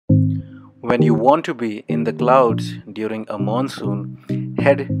When you want to be in the clouds during a monsoon,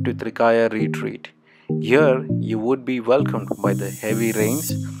 head to Trikaya retreat. Here you would be welcomed by the heavy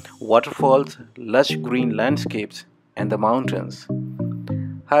rains, waterfalls, lush green landscapes, and the mountains.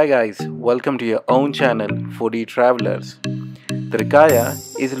 Hi guys, welcome to your own channel, Foodie Travelers.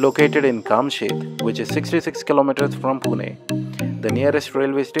 Trikaya is located in Kamshet, which is 66 kilometers from Pune. The nearest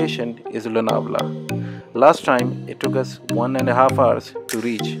railway station is Lonavala. Last time it took us 1.5 hours to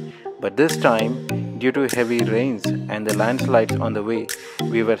reach, but this time, due to heavy rains and the landslides on the way,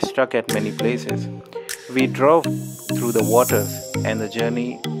 we were stuck at many places. We drove through the waters and the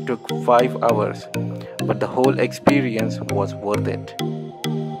journey took 5 hours, but the whole experience was worth it.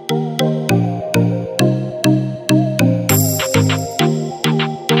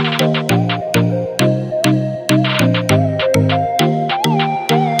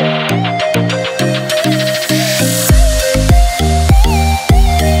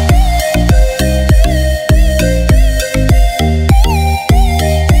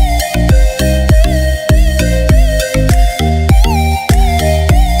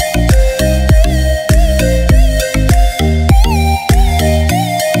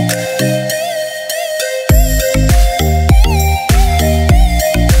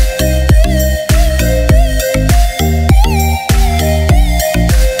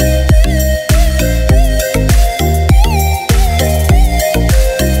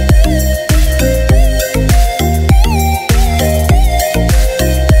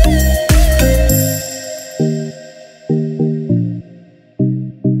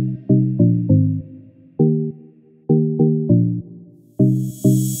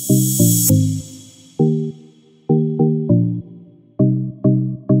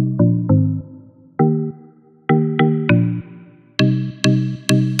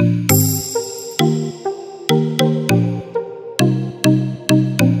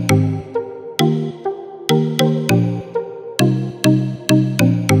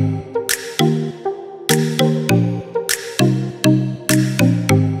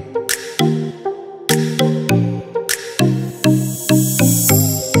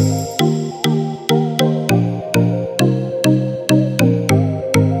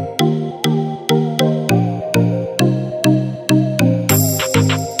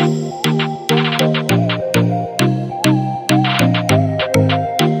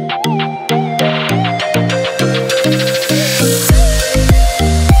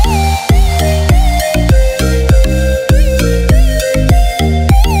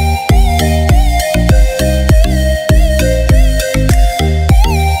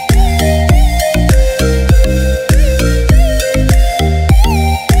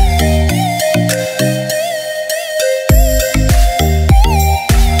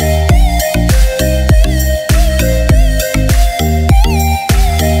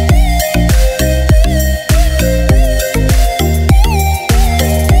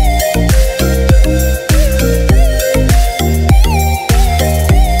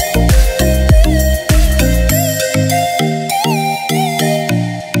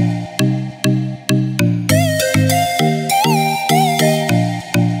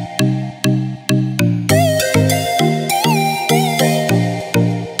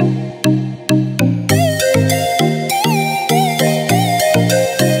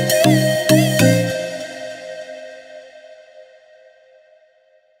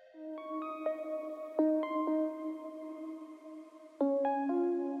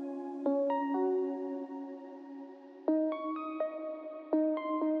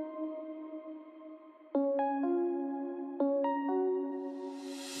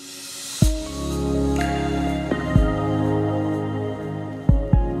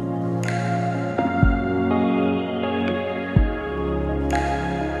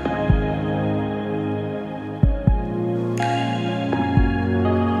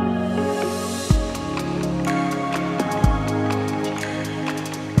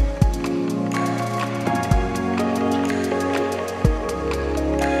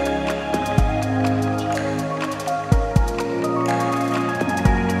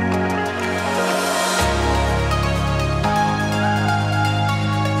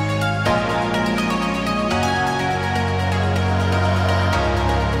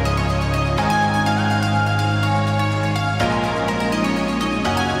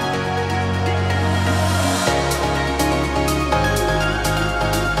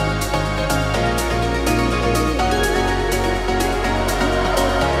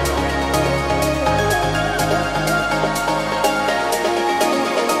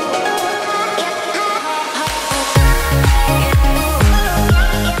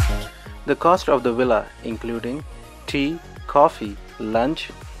 The cost of the villa, including tea, coffee,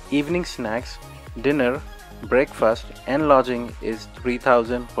 lunch, Evening snacks, dinner, breakfast and lodging is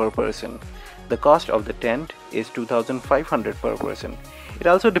 3000 per person. The cost of the tent is 2500 per person. It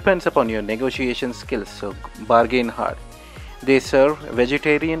also depends upon your negotiation skills, so bargain hard. They serve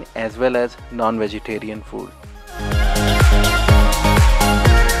vegetarian as well as non-vegetarian food.